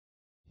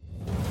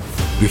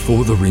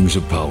Before the Rings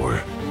of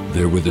Power,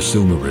 there were the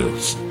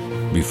Silmarils.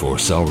 Before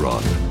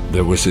Sauron,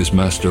 there was his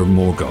master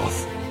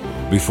Morgoth.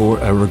 Before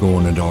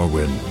Aragorn and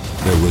Arwen,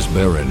 there was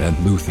Beren and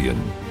Luthien.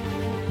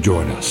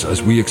 Join us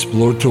as we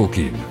explore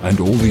Tolkien and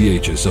all the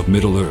ages of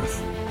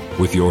Middle-earth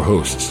with your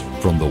hosts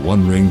from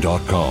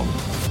theonering.com,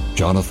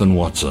 Jonathan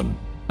Watson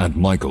and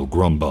Michael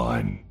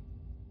Grumbine.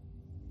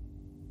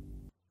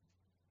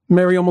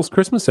 Merry almost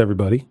Christmas,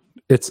 everybody.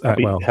 It's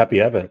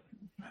happy Advent.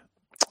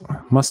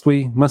 Must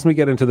we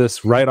get into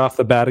this right off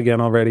the bat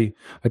again already?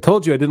 I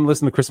told you I didn't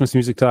listen to Christmas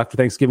music till after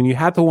Thanksgiving. You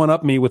had to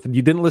one-up me with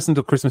you didn't listen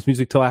to Christmas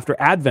music till after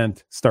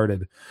Advent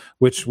started,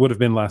 which would have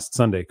been last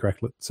Sunday,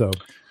 correct? So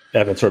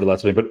Advent started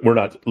last Sunday, but we're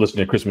not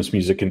listening to Christmas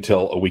music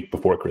until a week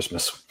before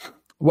Christmas.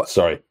 What?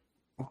 Sorry.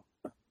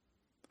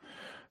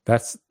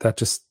 That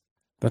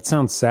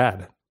sounds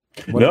sad.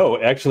 No,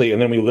 actually,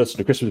 and then we listen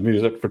to Christmas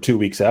music for 2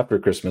 weeks after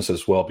Christmas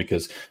as well,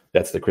 because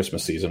that's the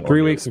Christmas season.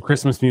 3 weeks of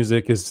Christmas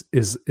music is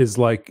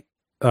like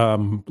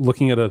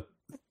looking at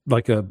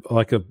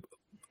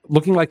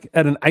looking like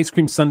at an ice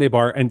cream sundae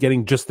bar and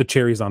getting just the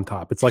cherries on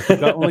top. It's like you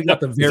only got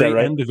the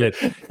very end of it.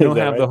 You don't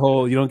have the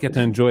whole. You don't get to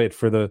enjoy it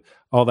for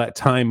all that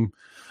time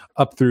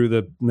up through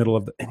the middle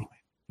of the.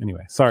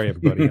 Anyway, sorry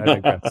everybody. I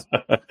digress.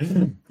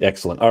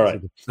 Excellent. All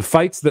right. The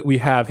fights that we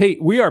have. Hey,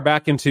 we are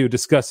back into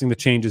discussing the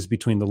changes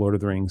between the Lord of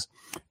the Rings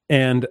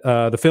and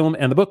the film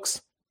and the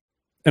books.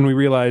 And we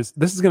realize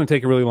this is going to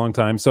take a really long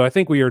time. So I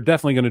think we are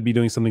definitely going to be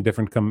doing something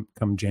different come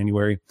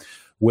January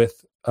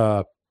with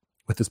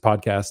this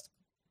podcast.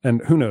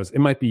 And who knows, it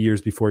might be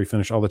years before we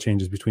finish all the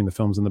changes between the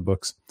films and the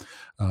books.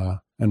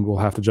 And we'll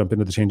have to jump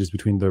into the changes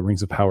between the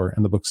Rings of Power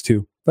and the books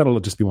too. That'll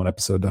just be one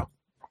episode though.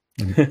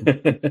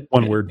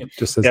 One word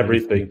just says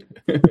everything.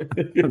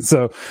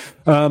 So,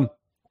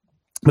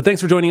 but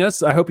thanks for joining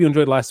us. I hope you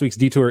enjoyed last week's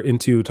detour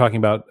into talking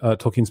about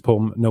Tolkien's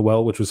poem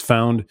Noel, which was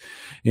found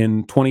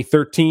in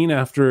 2013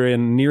 after a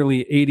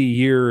nearly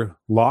 80-year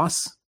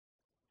loss.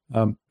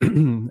 And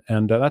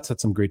that's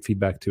had some great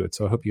feedback to it.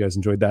 So I hope you guys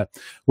enjoyed that.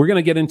 We're going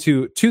to get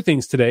into two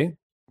things today: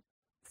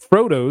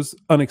 Frodo's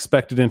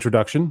unexpected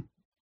introduction,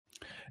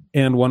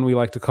 and one we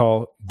like to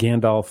call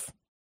Gandalf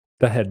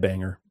the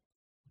Headbanger.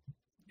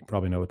 You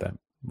probably know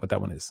what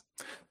that one is.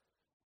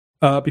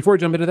 Before we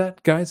jump into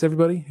that, guys,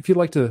 everybody, if you'd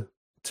like to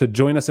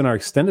join us in our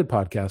extended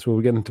podcast where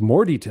we get into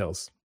more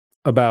details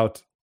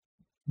about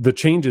the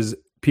changes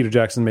Peter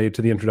Jackson made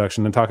to the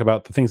introduction and talk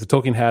about the things that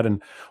Tolkien had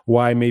and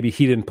why maybe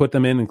he didn't put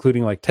them in,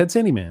 including like Ted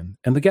Sandyman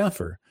and the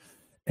Gaffer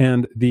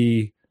and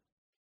the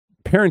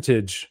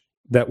parentage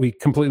that we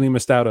completely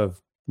missed out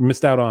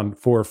on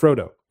for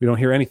Frodo. We don't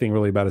hear anything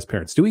really about his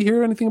parents. Do we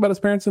hear anything about his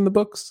parents in the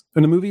books,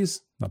 in the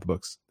movies? Not the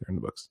books. They're in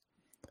the books.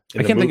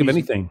 I can't think of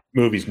anything.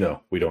 Movies,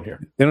 no, we don't hear.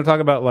 They don't talk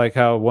about like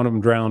how one of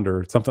them drowned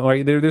or something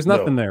like there's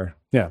nothing there.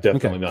 Yeah,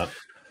 definitely not.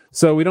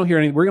 So we don't hear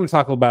any. We're going to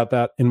talk about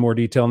that in more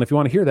detail. And if you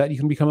want to hear that, you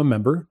can become a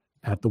member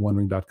at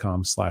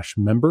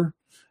theonering.com/member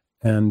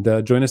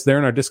and join us there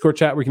in our Discord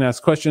chat where you can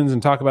ask questions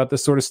and talk about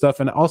this sort of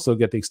stuff and also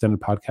get the extended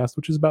podcast,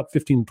 which is about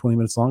 15 to 20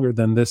 minutes longer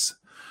than this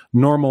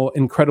normal,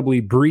 incredibly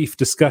brief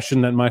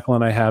discussion that Michael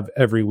and I have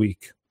every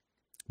week.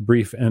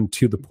 Brief and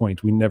to the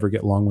point. We never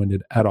get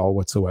long-winded at all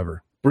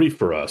whatsoever. Brief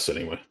for us,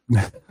 anyway.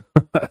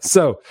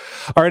 So,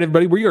 all right,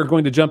 everybody, we are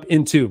going to jump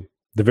into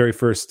the very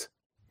first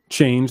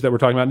change that we're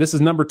talking about. This is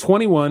number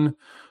 21,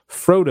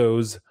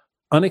 Frodo's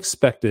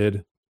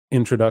unexpected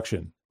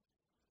introduction.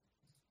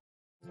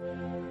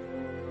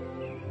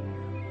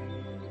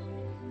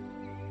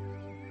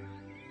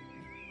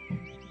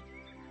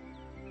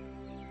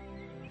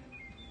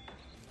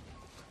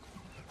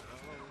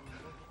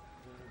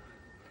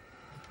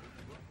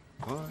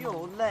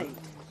 You're late.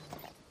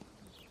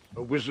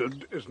 A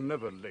wizard is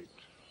never late,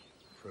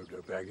 Frodo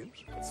Baggins.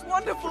 It's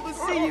wonderful to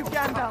see you,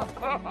 Gandalf.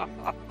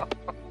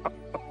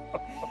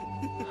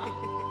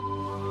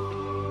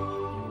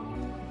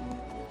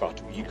 Far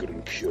too eager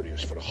and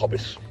curious for a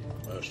hobbit.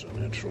 Most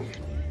unnatural.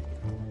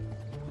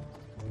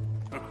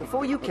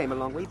 Before you came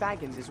along, we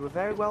Bagginses were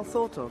very well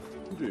thought of.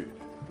 Indeed.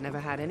 Never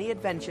had any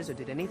adventures or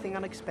did anything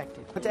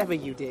unexpected. Whatever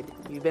you did,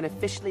 you've been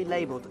officially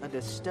labeled a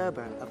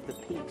disturber of the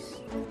peace.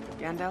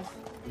 Gandalf,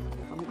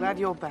 I'm glad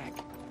you're back.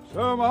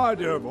 So am I,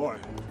 dear boy.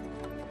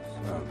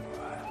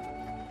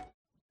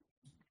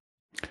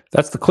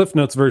 That's the Cliff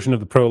Notes version of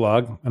the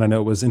prologue, and I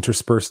know it was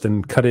interspersed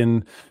and cut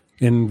in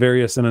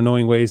various and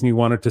annoying ways, and you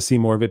wanted to see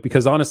more of it,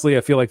 because honestly,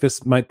 I feel like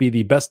this might be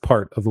the best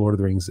part of The Lord of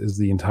the Rings, is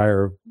the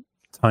entire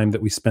time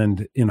that we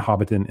spend in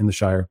Hobbiton in the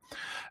Shire.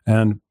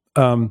 And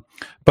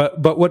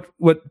but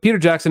what Peter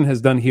Jackson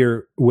has done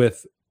here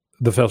with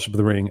the Fellowship of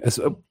the Ring is,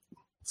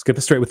 let's get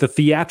this straight, with the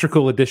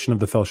theatrical edition of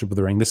the Fellowship of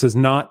the Ring. This is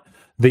not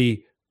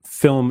the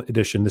film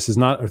edition. This is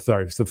not, it's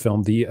the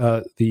film, the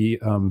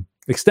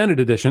extended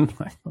edition.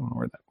 I don't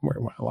know where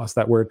I lost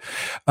that word.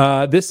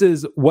 This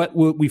is what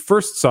we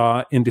first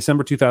saw in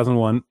December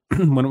 2001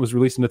 when it was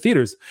released into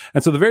theaters.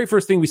 And so the very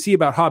first thing we see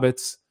about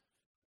hobbits,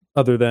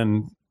 other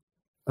than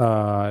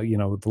a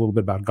little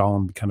bit about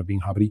Gollum kind of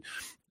being hobbity,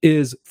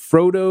 is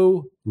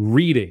Frodo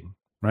reading,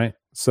 right?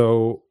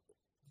 So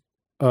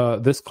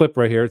this clip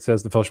right here. It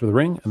says the Fellowship of the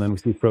Ring, and then we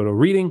see Frodo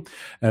reading,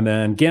 and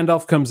then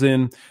Gandalf comes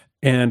in,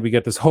 and we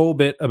get this whole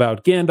bit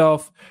about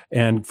Gandalf,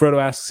 and Frodo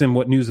asks him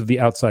what news of the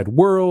outside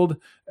world,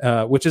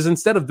 which is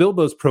instead of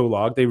Bilbo's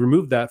prologue. They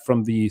removed that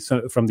from the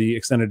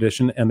extended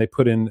edition, and they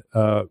put in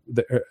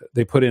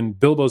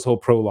Bilbo's whole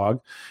prologue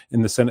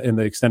in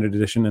the extended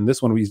edition. And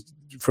this one,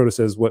 Frodo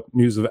says, "What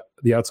news of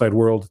the outside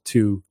world?"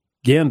 to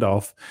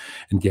Gandalf,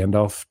 and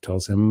Gandalf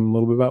tells him a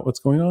little bit about what's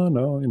going on.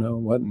 Oh,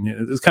 what?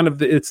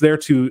 It's there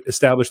to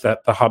establish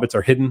that the hobbits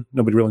are hidden.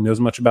 Nobody really knows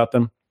much about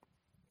them.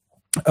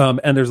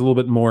 And there's a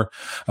little bit more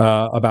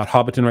about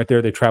Hobbiton right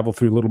there. They travel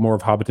through a little more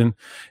of Hobbiton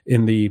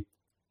in the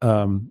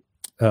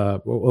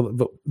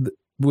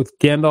with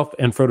Gandalf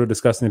and Frodo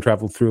discussing and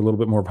travel through a little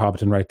bit more of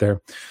Hobbiton right there.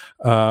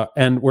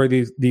 And where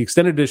the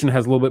extended edition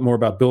has a little bit more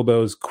about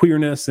Bilbo's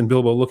queerness and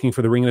Bilbo looking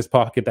for the ring in his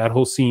pocket. That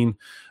whole scene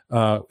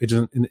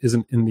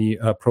isn't in the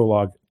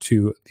prologue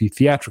to the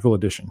theatrical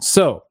edition.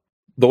 So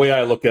the way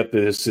I look at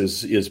this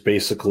is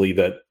basically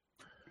that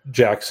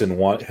Jackson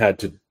had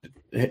to,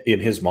 in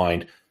his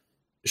mind,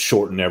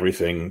 shorten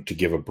everything to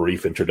give a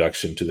brief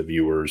introduction to the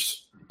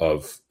viewers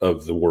of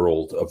the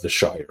world of the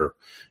Shire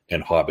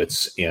and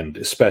hobbits, and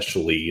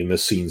especially in the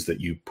scenes that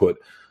you put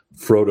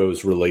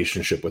Frodo's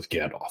relationship with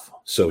Gandalf.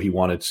 So he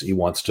wants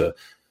to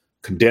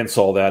condense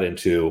all that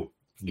into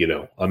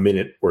a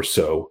minute or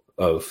so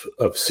of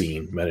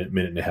scene, minute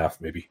and a half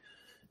maybe,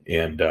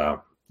 and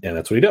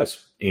that's what he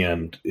does,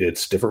 and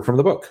it's different from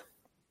the book.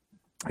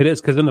 It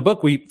is, because in the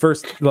book we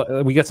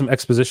get some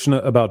exposition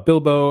about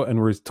Bilbo, and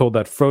we're told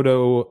that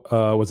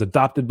Frodo was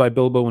adopted by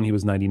Bilbo when he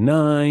was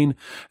 99,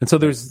 and so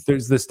there's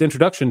this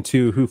introduction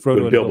to who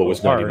Frodo. When Bilbo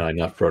was 99,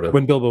 not Frodo.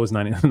 When Bilbo was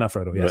 90, not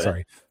Frodo. Yeah, right.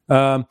 Sorry.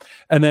 And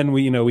then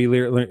we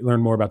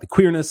learn more about the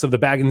queerness of the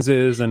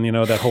Bagginses, and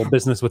that whole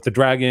business with the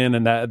dragon,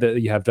 and that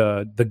you have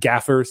the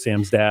Gaffer,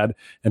 Sam's dad,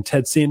 and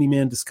Ted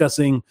Sandyman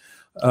discussing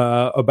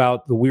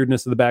about the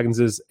weirdness of the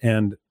Bagginses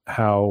and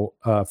how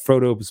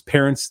Frodo's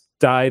parents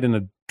died in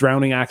a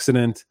drowning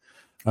accident,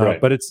 right.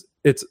 But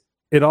it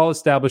all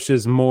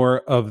establishes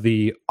more of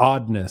the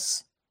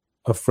oddness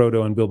of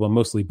Frodo and Bilbo,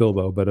 mostly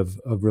Bilbo, but of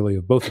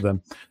both of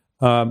them.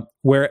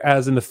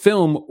 Whereas in the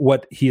film,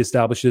 what he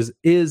establishes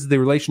is the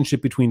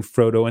relationship between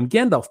Frodo and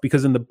Gandalf,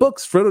 because in the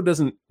books, Frodo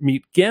doesn't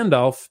meet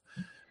Gandalf,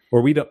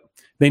 or we don't.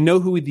 They know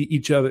who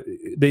each other.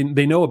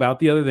 They know about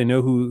the other. They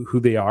know who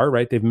they are.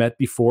 Right? They've met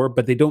before,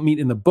 but they don't meet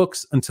in the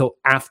books until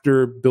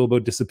after Bilbo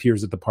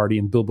disappears at the party,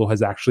 and Bilbo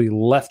has actually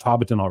left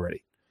Hobbiton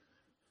already.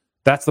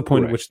 That's the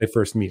point at which they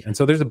first meet. And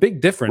so there's a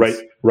big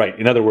difference. Right.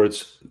 In other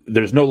words,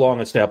 there's no long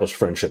established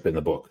friendship in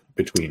the book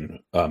between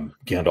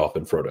Gandalf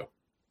and Frodo.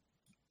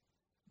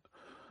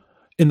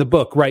 In the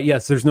book, right.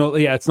 Yes, there's no,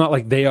 it's not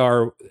like they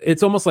are,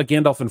 it's almost like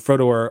Gandalf and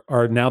Frodo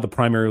are now the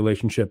primary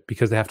relationship,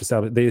 because they have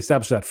to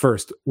establish that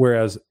first.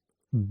 Whereas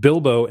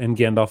Bilbo and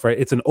Gandalf, right,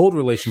 it's an old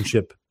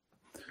relationship,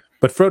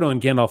 but Frodo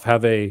and Gandalf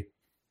have a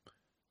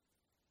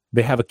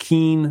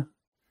keen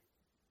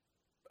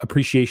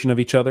appreciation of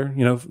each other.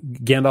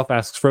 Gandalf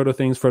asks Frodo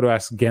things, Frodo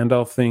asks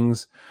Gandalf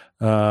things,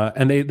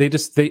 and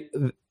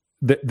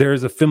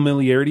there's a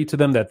familiarity to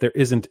them that there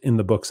isn't in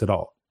the books at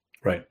all.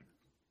 Right.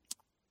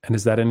 And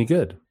is that any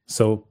good?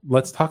 So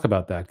let's talk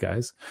about that,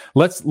 guys.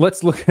 Let's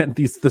look at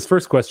this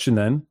first question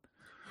then.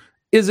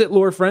 Is it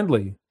lore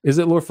friendly? Is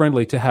it lore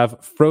friendly to have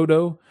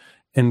Frodo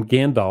and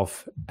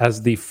Gandalf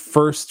as the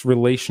first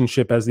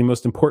relationship, as the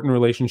most important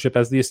relationship,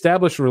 as the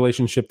established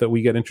relationship that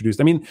we get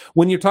introduced? I mean,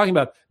 when you're talking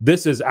about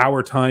this is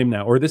our time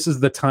now, or this is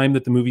the time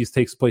that the movies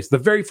takes place, the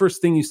very first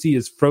thing you see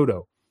is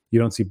Frodo. You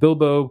don't see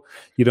Bilbo.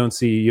 You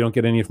don't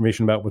get any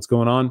information about what's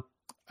going on.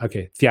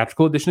 Okay,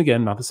 theatrical edition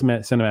again, not the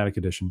cinematic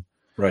edition.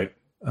 Right.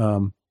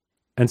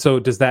 And so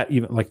does that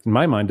even, like in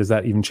my mind, does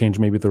that even change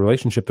maybe the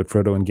relationship that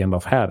Frodo and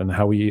Gandalf had and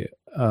how we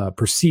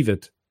perceive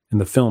it in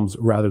the films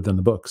rather than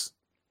the books?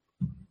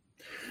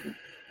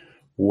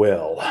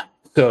 Well,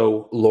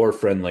 so lore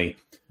friendly.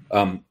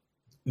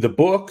 The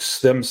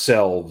books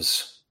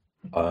themselves,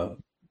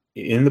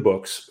 in the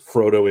books,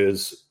 Frodo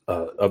is,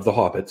 of the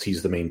hobbits,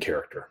 he's the main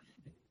character.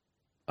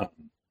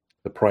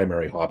 The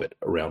primary hobbit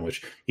around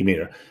which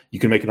you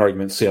can make an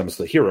argument Sam's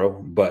the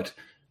hero, but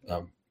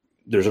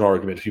there's an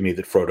argument to be made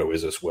that Frodo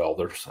is as well.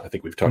 I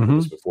think we've talked about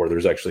this before.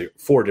 There's actually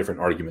 4 different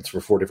arguments for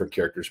 4 different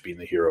characters being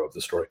the hero of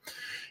the story.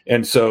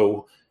 And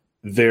so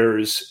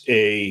there's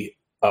the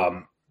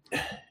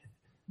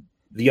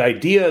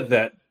idea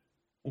that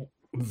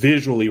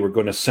visually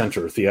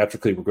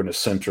theatrically we're going to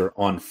center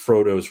on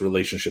Frodo's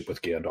relationship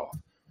with Gandalf,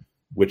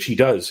 which he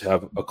does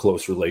have a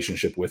close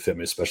relationship with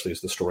him, especially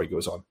as the story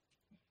goes on.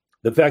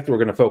 The fact that we're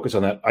going to focus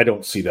on that, I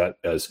don't see that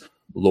as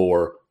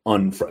lore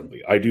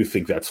unfriendly. I do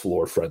think that's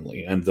lore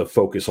friendly, and the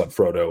focus on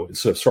Frodo,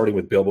 instead of starting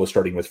with Bilbo,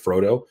 starting with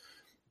Frodo.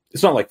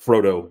 It's not like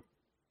Frodo,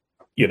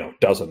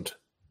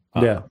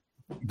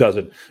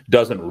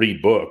 doesn't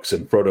read books,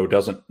 and Frodo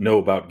doesn't know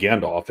about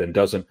Gandalf, and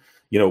doesn't,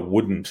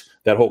 wouldn't,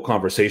 that whole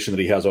conversation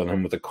that he has on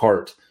him with the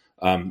cart.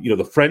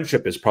 The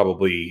friendship is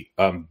probably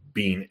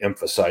being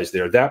emphasized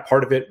there. That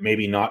part of it,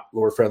 maybe not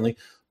lore friendly,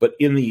 But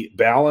in the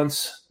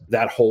balance,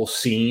 that whole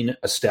scene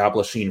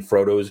establishing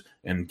Frodo's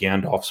and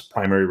Gandalf's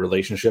primary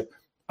relationship,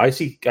 I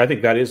think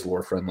that is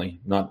lore friendly,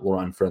 not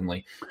lore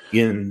unfriendly.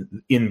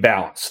 In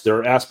balance, there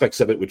are aspects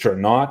of it which are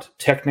not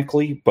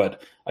technically,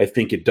 but I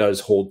think it does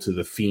hold to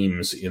the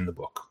themes in the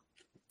book.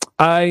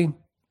 I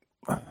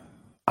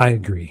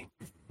agree.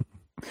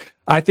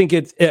 I think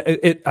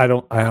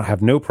I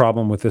have no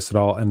problem with this at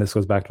all. And this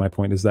goes back to my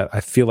point, is that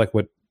I feel like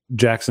what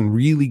Jackson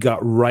really got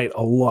right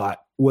a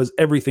lot was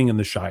everything in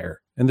the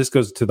Shire. And this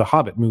goes to the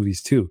Hobbit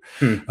movies too.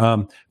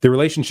 The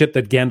relationship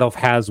that Gandalf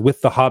has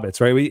with the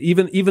hobbits, right?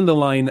 Even the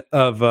line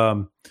of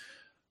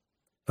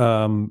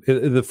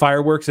the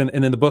fireworks, and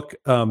in the book,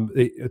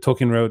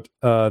 Tolkien wrote,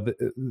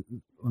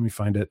 let me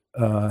find it.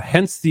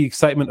 Hence the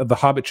excitement of the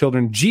Hobbit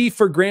children. G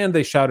for grand,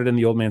 they shouted, and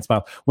the old man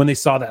smiled when they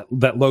saw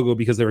that logo,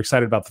 because they were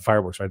excited about the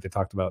fireworks, right? They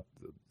talked about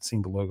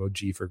seeing the logo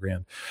G for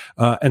grand.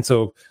 And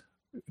so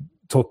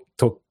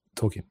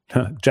Tolkien,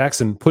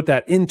 Jackson put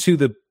that into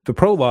the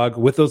prologue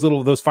with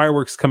those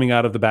fireworks coming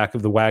out of the back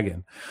of the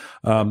wagon.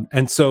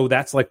 And so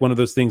that's like one of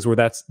those things where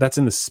that's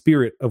in the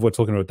spirit of what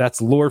Tolkien wrote.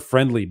 That's lore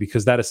friendly,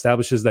 because that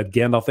establishes that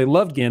they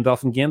loved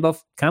Gandalf, and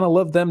Gandalf kind of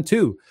loved them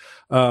too.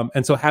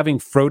 And so having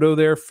Frodo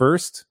there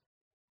first,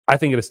 I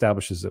think it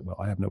establishes it well.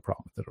 I have no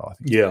problem with it at all. I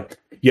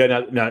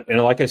think Now,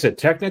 and like I said,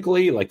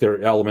 technically, like there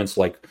are elements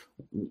like,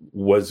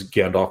 was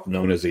Gandalf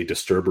known as a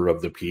disturber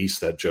of the peace?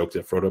 That joke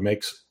that Frodo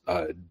makes,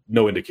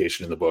 no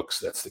indication in the books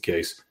that's the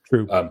case.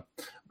 True.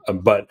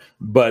 But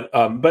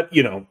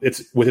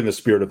it's within the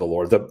spirit of the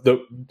lore.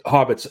 The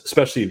hobbits,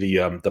 especially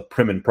the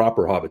prim and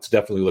proper hobbits,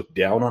 definitely looked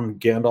down on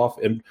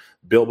Gandalf and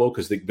Bilbo,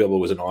 because Bilbo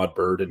was an odd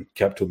bird and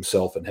kept to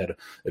himself and had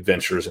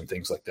adventures and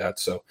things like that.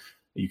 So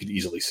you could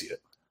easily see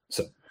it.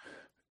 So.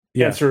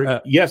 Yeah.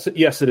 Answer, yes,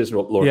 it is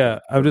lore. Yeah,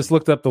 I've just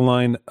looked up the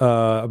line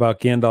about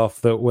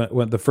Gandalf.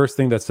 When the first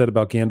thing that's said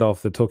about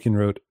Gandalf that Tolkien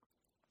wrote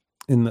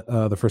in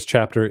the first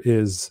chapter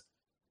is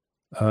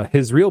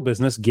his real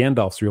business,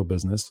 Gandalf's real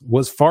business,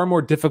 was far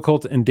more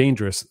difficult and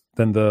dangerous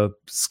than the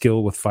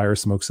skill with fire,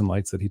 smokes, and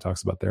lights that he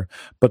talks about there.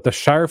 But the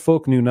Shire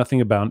folk knew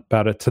nothing about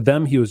it. To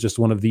them, he was just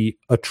one of the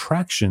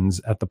attractions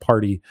at the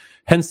party.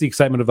 Hence the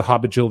excitement of the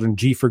Hobbit children.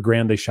 G for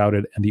grand, they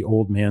shouted, and the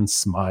old man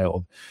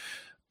smiled.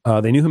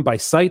 They knew him by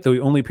sight, though he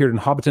only appeared in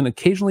Hobbiton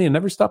occasionally and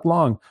never stopped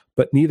long.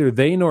 But neither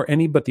they nor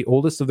any but the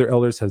oldest of their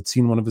elders had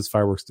seen one of his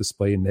fireworks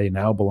display, and they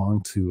now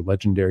belong to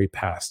legendary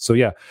past. So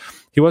yeah,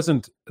 he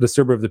wasn't a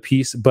disturber of the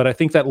peace, but I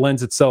think that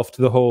lends itself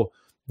to the whole,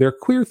 there are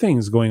queer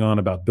things going on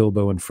about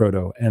Bilbo and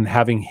Frodo, and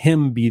having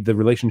him be the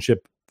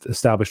relationship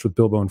established with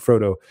Bilbo and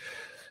Frodo,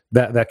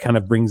 that kind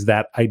of brings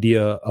that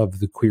idea of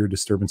the queer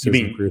disturbances.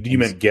 You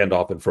meant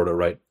Gandalf and Frodo,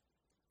 right?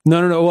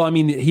 No. Well, I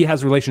mean, he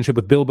has a relationship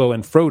with Bilbo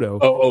and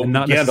Frodo, and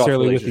not Gandalf's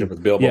necessarily relationship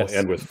with Bilbo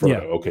and with Frodo. Yeah.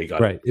 Okay, got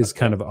it. Right, is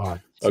kind of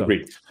odd. So.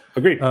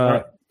 Agreed. All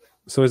right.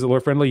 So is it lore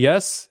friendly?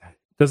 Yes.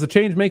 Does the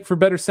change make for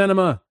better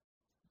cinema?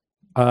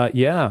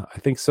 Yeah, I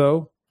think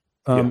so.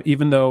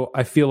 Even though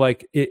I feel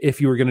like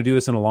if you were going to do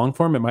this in a long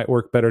form, it might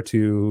work better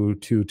to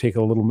take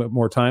a little bit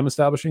more time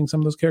establishing some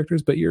of those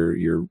characters. But you're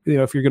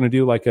if you're going to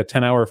do like a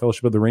 10-hour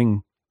Fellowship of the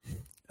Ring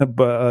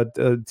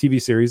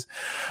TV series,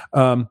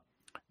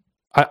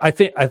 I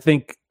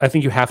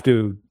think you have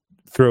to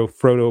throw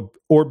Frodo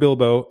or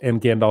Bilbo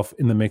and Gandalf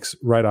in the mix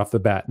right off the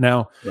bat.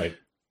 Now, right.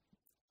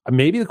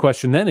 Maybe the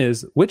question then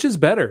is, which is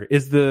better?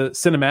 Is the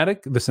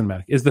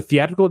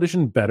theatrical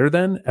edition better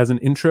then as an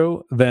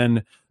intro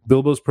than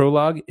Bilbo's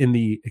prologue in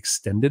the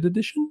extended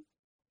edition?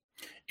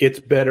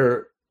 It's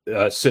better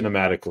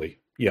cinematically.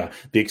 Yeah.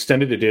 The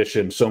extended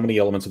edition, so many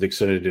elements of the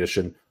extended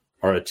edition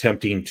are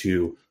attempting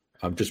to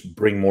just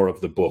bring more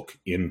of the book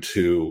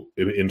into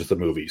the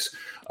movies.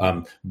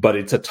 But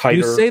it's a tighter...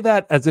 You say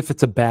that as if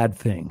it's a bad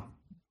thing.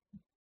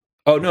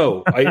 Oh,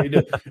 no.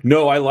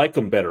 I like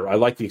them better. I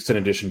like the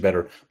extended edition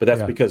better. But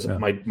that's because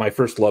my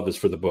first love is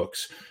for the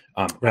books.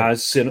 Right.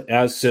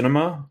 As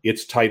cinema,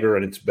 it's tighter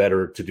and it's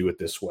better to do it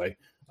this way.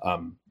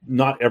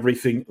 Not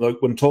everything...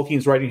 Like when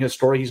Tolkien's writing his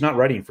story, he's not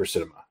writing for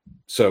cinema.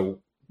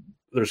 So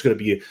there's going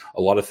to be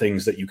a lot of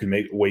things that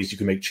ways you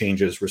can make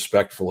changes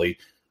respectfully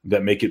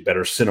that make it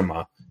better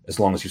cinema, as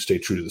long as you stay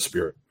true to the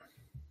spirit.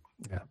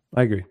 Yeah,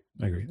 I agree.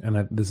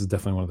 And this is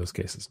definitely one of those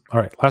cases. All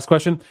right, last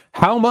question.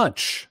 How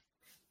much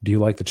do you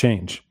like the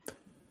change?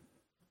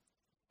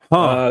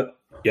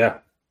 Yeah,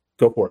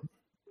 go for it.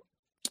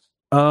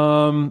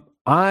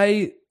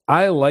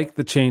 I like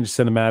the change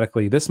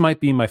cinematically. This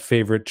might be my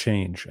favorite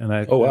change. And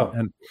I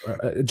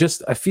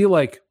feel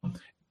like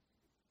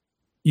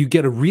you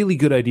get a really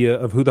good idea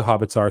of who the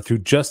hobbits are through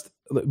just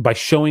by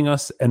showing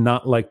us and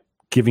not like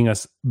giving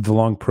us the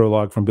long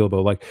prologue from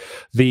Bilbo. Like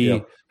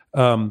you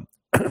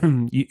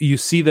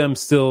see them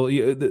still,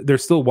 they're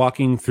still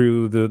walking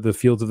through the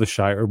fields of the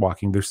Shire,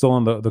 they're still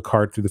on the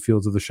cart through the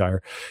fields of the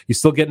Shire. You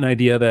still get an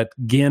idea that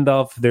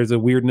Gandalf, there's a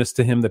weirdness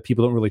to him that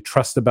people don't really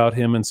trust about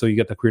him. And so you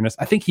get the queerness.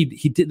 I think he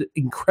did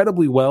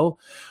incredibly well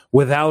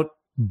without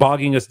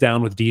bogging us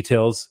down with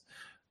details.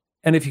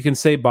 And if you can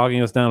say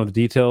bogging us down with the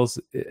details,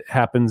 it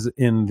happens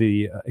in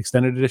the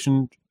extended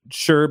edition,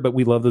 sure, but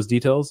we love those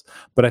details.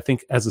 But I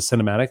think as a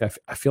cinematic,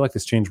 I feel like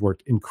this change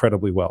worked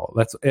incredibly well.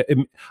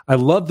 I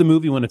loved the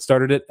movie when it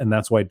started it, and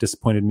that's why it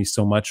disappointed me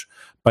so much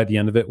by the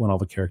end of it when all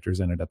the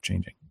characters ended up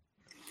changing.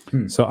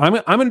 So I'm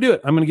going to do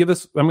it. I'm going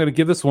to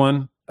give this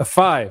one a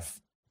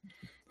 5.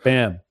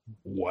 Bam.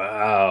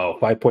 Wow.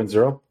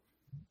 5.0.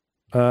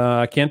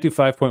 I can't do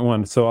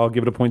 5.1, so I'll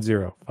give it a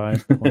 0.0.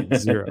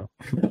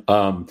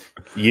 5.0.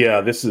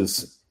 Yeah, this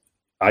is.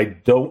 I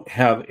don't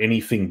have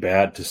anything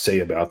bad to say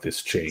about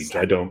this change.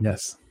 I don't.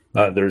 Yes.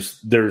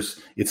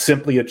 There's. It's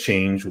simply a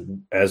change,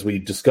 as we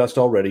discussed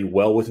already,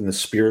 well within the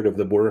spirit of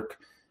the work,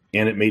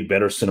 and it made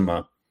better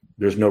cinema.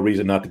 There's no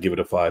reason not to give it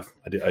a 5.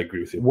 I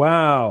agree with you.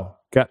 Wow.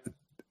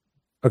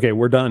 Okay,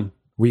 we're done.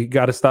 We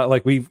got to stop.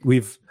 Like we're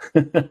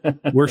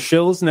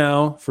shills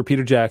now for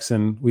Peter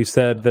Jackson. We've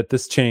said that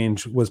this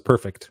change was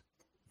perfect.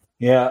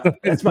 Yeah,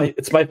 it's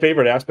my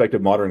favorite aspect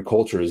of modern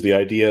culture is the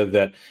idea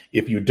that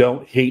if you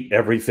don't hate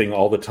everything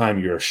all the time,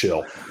 you're a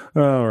shill.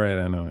 Oh, right,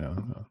 I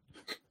know.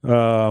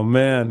 Oh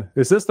man,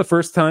 is this the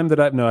first time that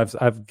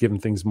I've given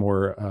things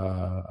more?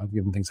 I've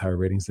given things higher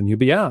ratings than you.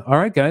 But yeah, all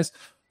right, guys.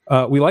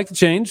 We like the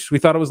change. We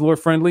thought it was lore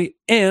friendly,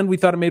 and we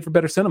thought it made for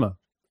better cinema.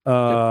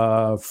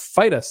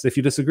 Fight us if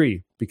you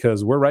disagree,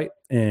 because we're right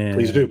and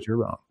please do. You're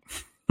wrong.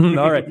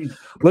 All right,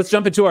 let's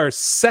jump into our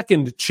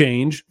second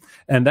change,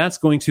 and that's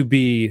going to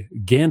be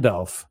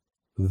Gandalf,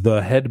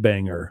 the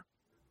Headbanger.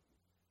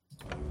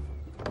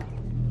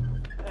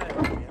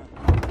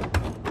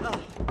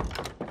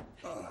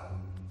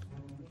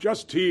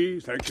 Just tea,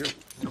 thank you.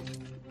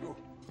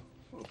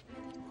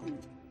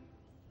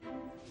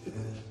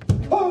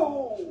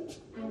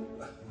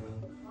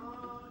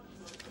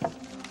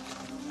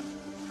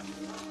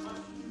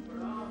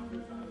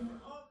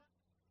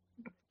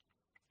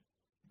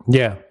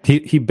 Yeah,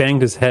 he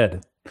banged his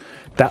head.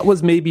 That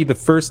was maybe the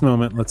first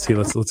moment. Let's see.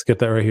 Let's get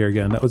that right here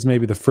again. That was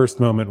maybe the first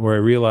moment where I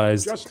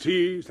realized. Just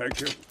tea, thank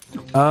you.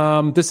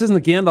 This isn't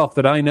the Gandalf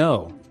that I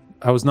know.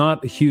 I was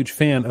not a huge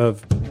fan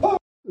of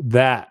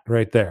that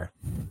right there.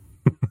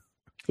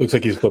 Looks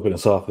like he's clipping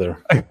us off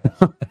there.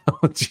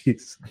 Oh,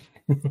 jeez.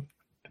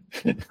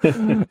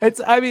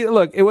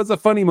 Look, it was a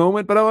funny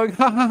moment, but I'm like,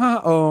 ha ha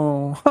ha,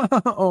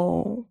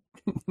 oh.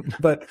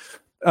 But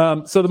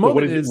so the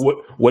moment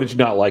what did you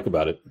not like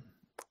about it?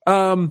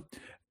 Or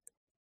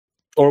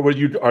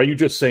are you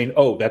just saying,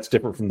 oh, that's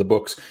different from the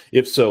books?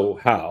 If so,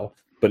 how?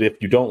 But if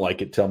you don't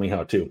like it, tell me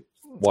how too.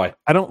 Why?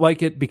 I don't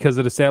like it because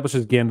it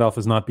establishes Gandalf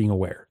as not being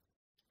aware.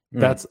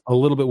 That's a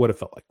little bit what it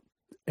felt like.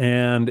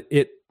 And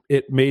it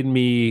made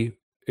me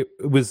it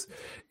was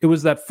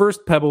that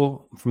first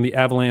pebble from the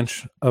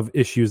avalanche of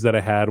issues that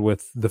I had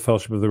with the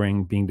Fellowship of the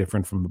Ring being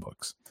different from the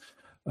books.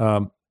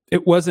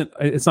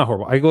 It's not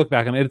horrible. I look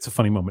back on it, it's a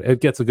funny moment.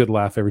 It gets a good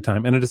laugh every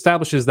time. And it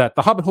establishes that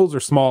the Hobbit holes are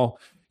small.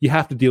 You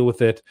have to deal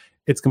with it.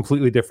 It's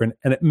completely different.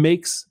 And it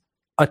makes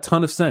a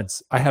ton of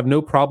sense. I have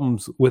no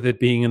problems with it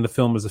being in the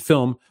film as a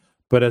film,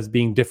 but as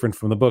being different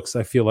from the books,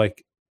 I feel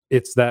like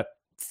it's that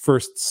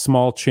first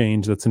small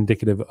change that's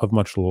indicative of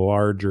much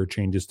larger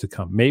changes to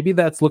come. Maybe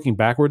that's looking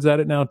backwards at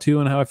it now too,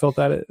 and how I felt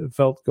that it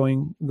felt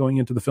going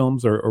into the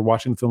films or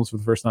watching the films for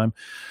the first time.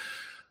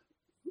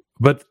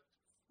 But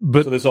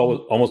so this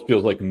almost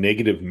feels like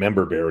negative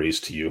member berries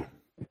to you.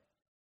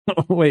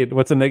 Wait,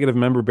 what's a negative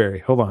member berry?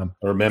 Hold on.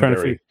 Or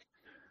memberry.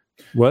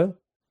 What?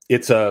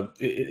 It's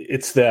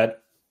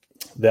that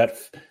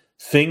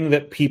thing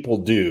that people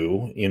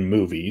do in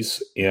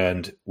movies,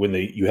 and when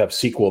you have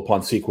sequel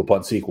upon sequel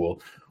upon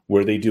sequel,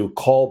 where they do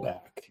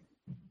callback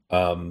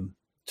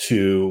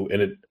to,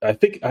 and it, I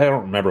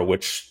don't remember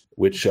which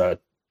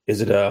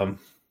is it.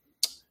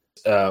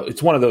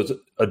 It's one of those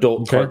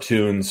adult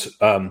cartoons,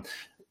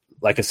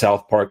 like a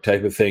South Park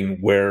type of thing,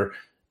 where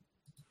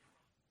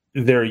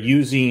they're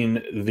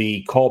using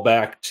the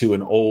callback to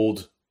an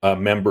old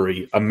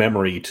memory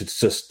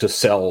to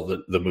sell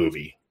the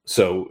movie.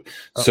 So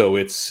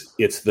it's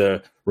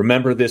the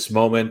remember this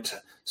moment.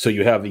 So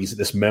you have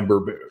this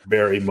member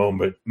berry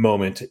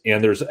moment,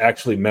 and there's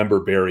actually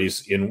member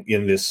berries in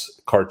this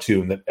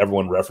cartoon that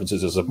everyone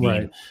references as a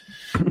meme,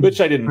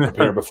 which I didn't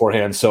prepare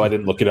beforehand, so I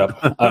didn't look it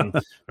up.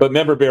 But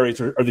member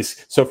berries are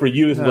these. So for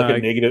you, it's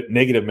like a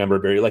negative member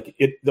berry. Like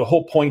the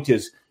whole point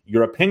is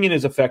your opinion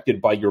is affected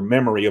by your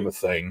memory of a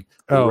thing,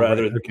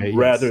 rather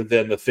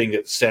than the thing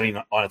that's standing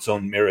on its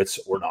own merits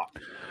or not.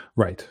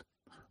 Right.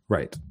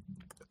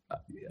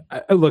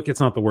 Look, it's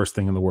not the worst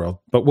thing in the world,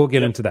 but we'll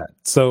get into that.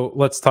 So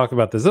let's talk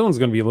about this. This one's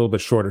going to be a little bit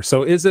shorter.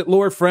 So is it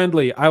lore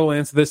friendly? I will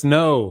answer this.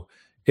 No,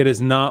 it is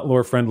not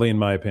lore friendly in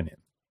my opinion.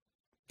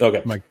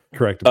 Okay. Am I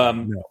correct?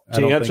 No,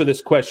 to answer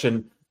this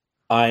question,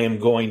 I am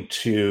going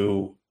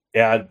to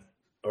add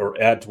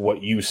to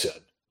what you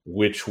said,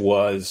 which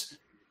was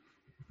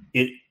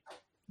it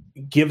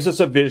gives us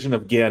a vision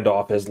of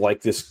Gandalf as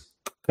like this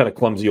kind of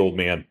clumsy old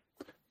man.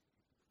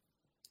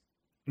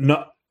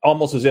 Not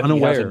almost as if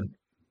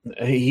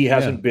he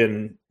hasn't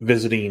been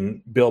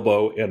visiting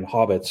Bilbo and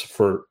hobbits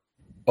for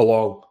a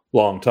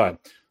long time.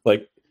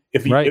 Like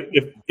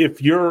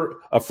if you're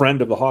a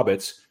friend of the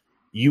hobbits,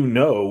 you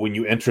know when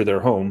you enter their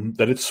home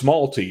that it's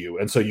small to you,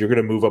 and so you're going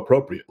to move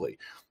appropriately.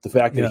 The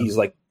fact that he's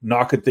like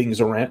knocking things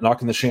around,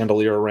 knocking the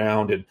chandelier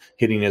around and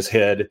hitting his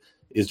head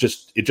it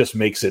just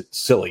makes it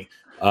silly.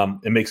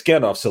 It makes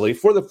Gandalf silly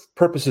for the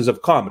purposes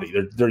of comedy.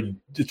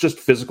 It's just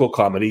physical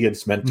comedy, and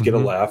it's meant to get a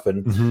laugh,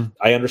 and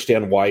I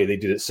understand why they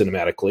did it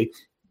cinematically.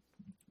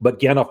 But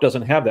Gandalf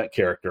doesn't have that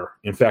character.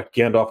 In fact,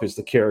 Gandalf is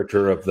the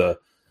character of the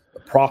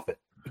prophet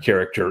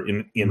character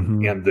in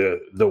and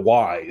the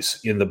wise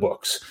in the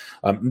books.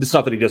 It's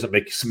not that he doesn't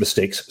make some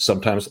mistakes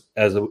sometimes,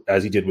 as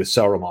he did with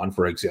Sauron,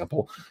 for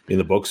example, in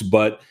the books,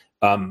 but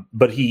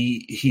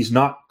he's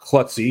not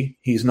klutzy.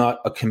 He's not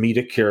a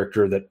comedic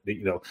character that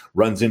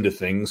runs into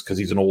things because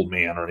he's an old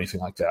man or anything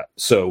like that.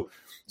 So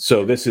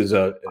this is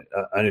an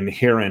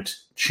inherent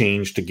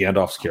change to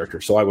Gandalf's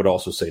character. So I would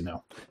also say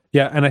no.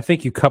 Yeah, and I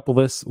think you couple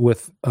this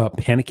with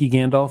panicky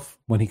Gandalf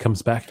when he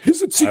comes back.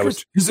 Is it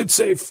secret? Is it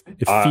safe?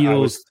 It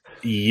feels.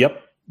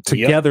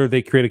 Together,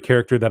 they create a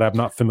character that I'm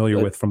not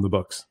familiar with from the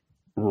books.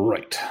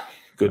 Right.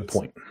 Good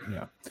point.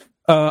 Yeah.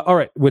 All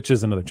right, which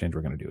is another change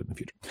we're going to do in the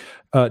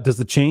future. Does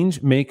the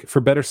change make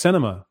for better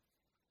cinema?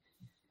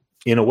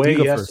 In a way,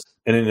 yes, first.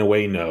 And in a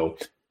way, no.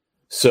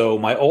 So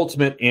my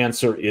ultimate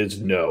answer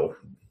is no.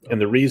 And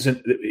the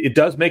reason, it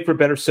does make for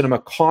better cinema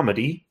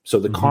comedy, so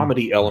the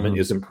comedy element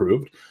is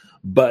improved,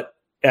 but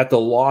at the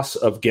loss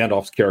of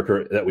Gandalf's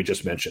character that we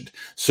just mentioned.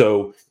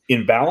 So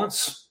in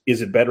balance,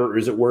 is it better or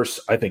is it worse?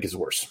 I think it's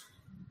worse.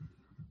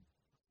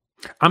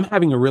 I'm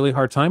having a really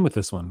hard time with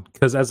this one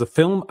because as a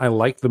film, I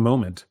like the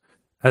moment.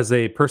 As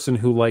a person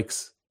who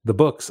likes the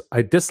books,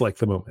 I dislike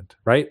the moment.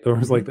 Right? It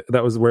was like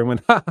that was where I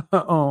went.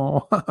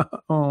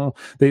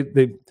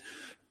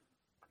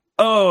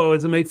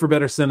 Is it made for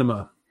better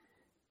cinema?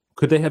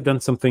 Could they have done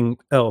something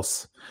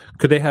else?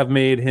 Could they have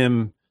made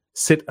him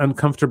sit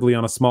uncomfortably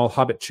on a small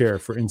hobbit chair,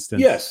 for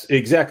instance? Yes,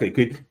 exactly.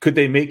 Could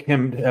they make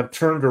him have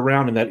turned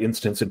around in that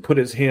instance and put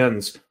his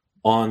hands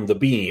on the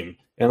beam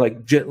and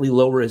like gently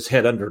lower his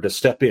head under to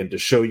step in to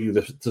show you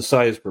the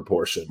size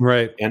proportion,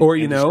 right?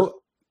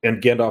 And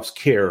Gandalf's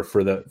care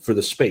for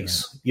the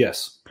space. Yeah.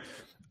 Yes.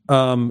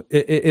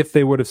 If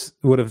they would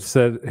have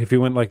said, if he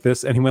went like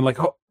this and he went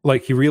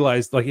like he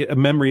realized like a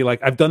memory,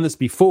 like I've done this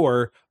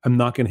before, I'm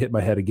not going to hit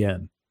my head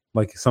again.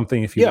 Like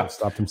something if he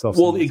stopped himself.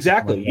 Well,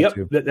 exactly. Like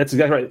that's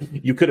exactly right.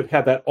 You could have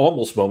had that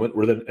almost moment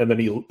where then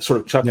he sort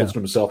of chuckles to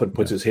himself and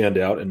puts his hand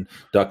out and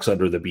ducks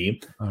under the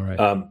beam. All right.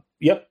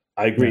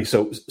 I agree.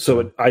 Yeah.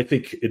 So I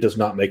think it does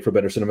not make for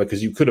better cinema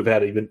because you could have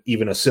had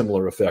even a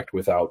similar effect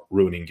without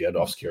ruining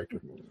Gandalf's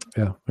character.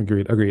 Yeah,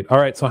 agreed. All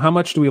right. So how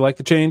much do we like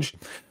the change?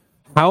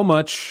 How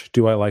much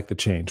do I like the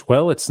change?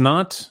 Well, it's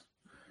not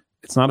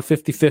a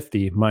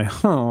 50-50. My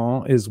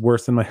is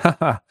worse than my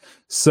ha.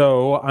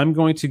 So I'm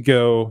going to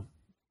go.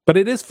 But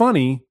it is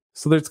funny,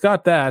 so there's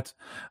got that.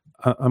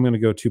 I'm going to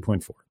go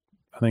 2.4.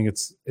 I think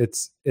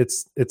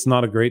it's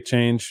not a great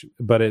change,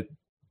 but it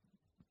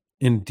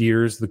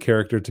endears the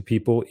character to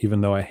people.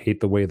 Even though I hate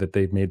the way that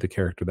they've made the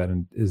character that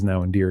is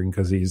now endearing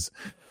because he's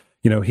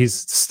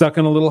stuck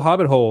in a little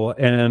hobbit hole,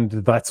 and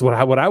that's what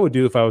I would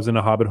do if I was in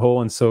a hobbit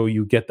hole. And so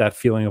you get that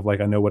feeling of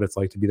like I know what it's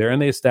like to be there.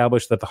 And they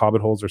established that the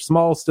hobbit holes are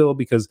small still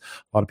because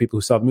a lot of people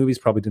who saw the movies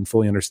probably didn't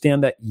fully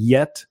understand that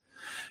yet.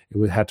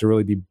 It had to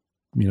really be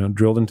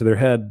drilled into their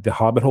head. The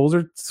hobbit holes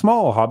are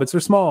small. Hobbits are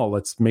small.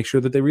 Let's make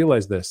sure that they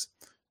realize this.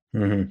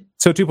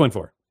 So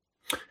 2.4.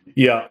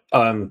 Yeah.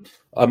 I'm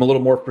a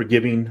little more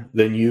forgiving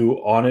than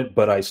you on it,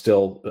 but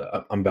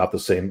I'm about the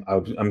same.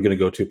 I'm going to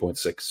go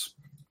 2.6.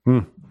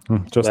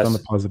 Just on the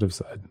positive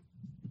side.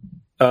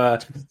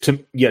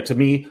 To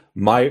me,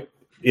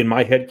 in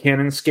my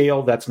headcanon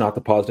scale, that's not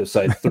the positive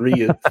side.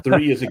 3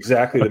 is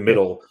exactly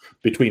the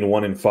between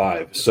 1 and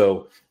 5.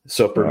 So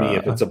for me,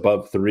 if it's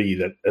above 3,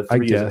 that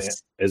 3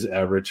 is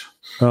average.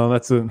 Oh,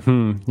 that's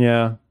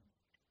yeah.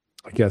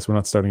 I guess we're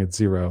not starting at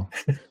 0.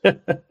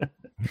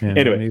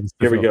 Anyway,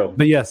 here we go.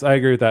 But yes, I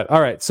agree with that.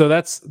 All right, so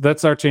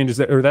that's our changes,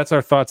 or that's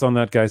our thoughts on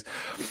that, guys.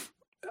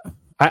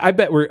 I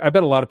bet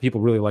a lot of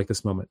people really like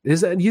this moment. Do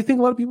you think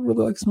a lot of people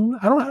really like this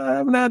moment? I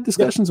haven't had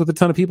discussions with a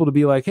ton of people to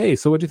be like, hey,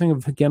 so what do you think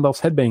of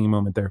Gandalf's headbanging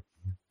moment there?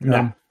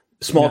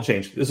 Small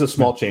change. This is a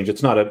small change.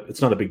 It's not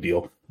a big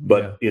deal,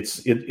 but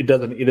it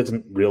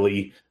doesn't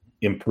really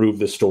improve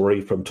the story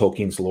from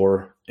Tolkien's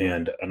lore,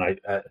 and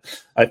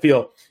I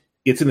feel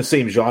it's in the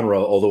same genre,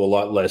 although a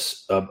lot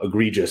less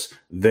egregious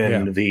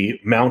than the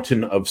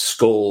mountain of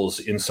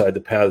skulls inside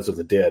the Paths of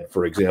the Dead,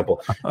 for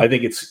example. I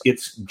think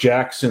it's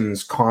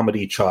Jackson's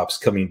comedy chops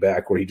coming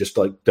back, where he just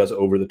like does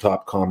over the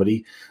top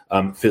comedy,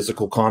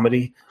 physical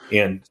comedy,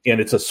 and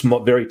it's a small,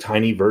 very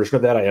tiny version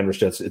of that. I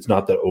understand it's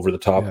not that over the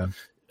top,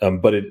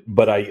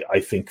 but I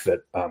think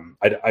that I'm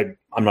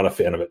not a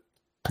fan of it.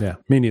 Yeah,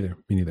 me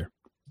neither.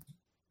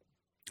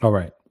 All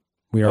right,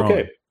 we are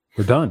okay. On.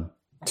 We're done.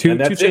 Two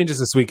changes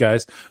this week,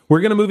 guys. We're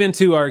going to move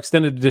into our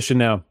extended edition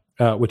now,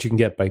 which you can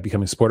get by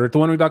becoming a supporter at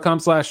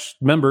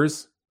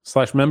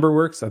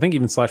theoneweek.com/members/memberworks. I think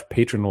even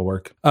 /patron will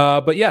work.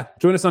 But yeah,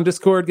 join us on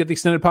Discord, get the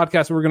extended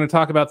podcast where we're going to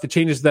talk about the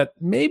changes that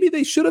maybe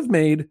they should have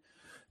made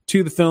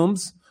to the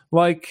films,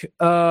 like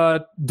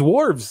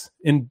dwarves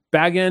in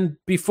Bag End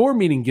before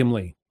meeting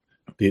Gimli.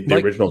 The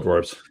original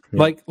dwarves.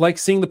 Yeah. Like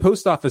seeing the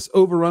post office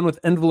overrun with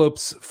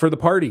envelopes for the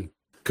party.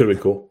 Could have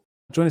been cool.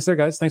 Join us there,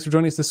 guys. Thanks for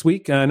joining us this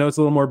week. I know it's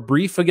a little more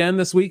brief again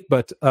this week,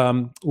 but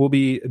we'll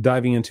be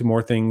diving into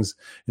more things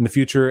in the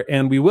future.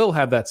 And we will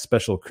have that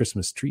special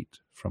Christmas treat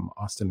from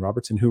Austin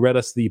Robertson, who read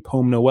us the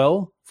poem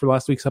Noel for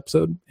last week's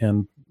episode.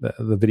 And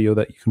the video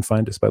that you can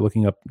find just by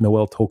looking up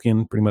Noel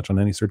Tolkien pretty much on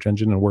any search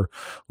engine. And we're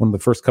one of the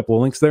first couple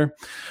of links there.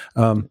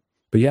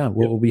 But yeah,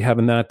 we'll be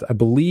having that, I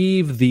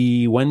believe,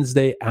 the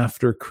Wednesday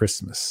after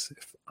Christmas,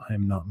 if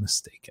I'm not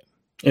mistaken.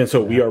 And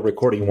so we are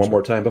recording one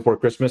more time before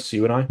Christmas,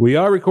 you and I? We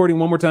are recording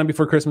one more time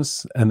before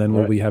Christmas, and then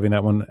we'll be having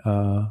that one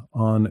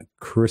on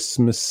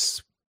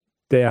Christmas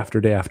day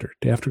after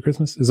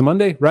Christmas. Is it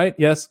Monday, right?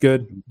 Yes,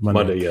 good.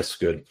 Monday, yes,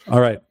 good. All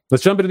right.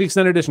 Let's jump into the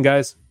extended edition,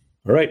 guys.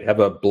 All right. Have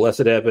a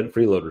blessed Advent,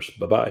 freeloaders.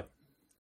 Bye-bye.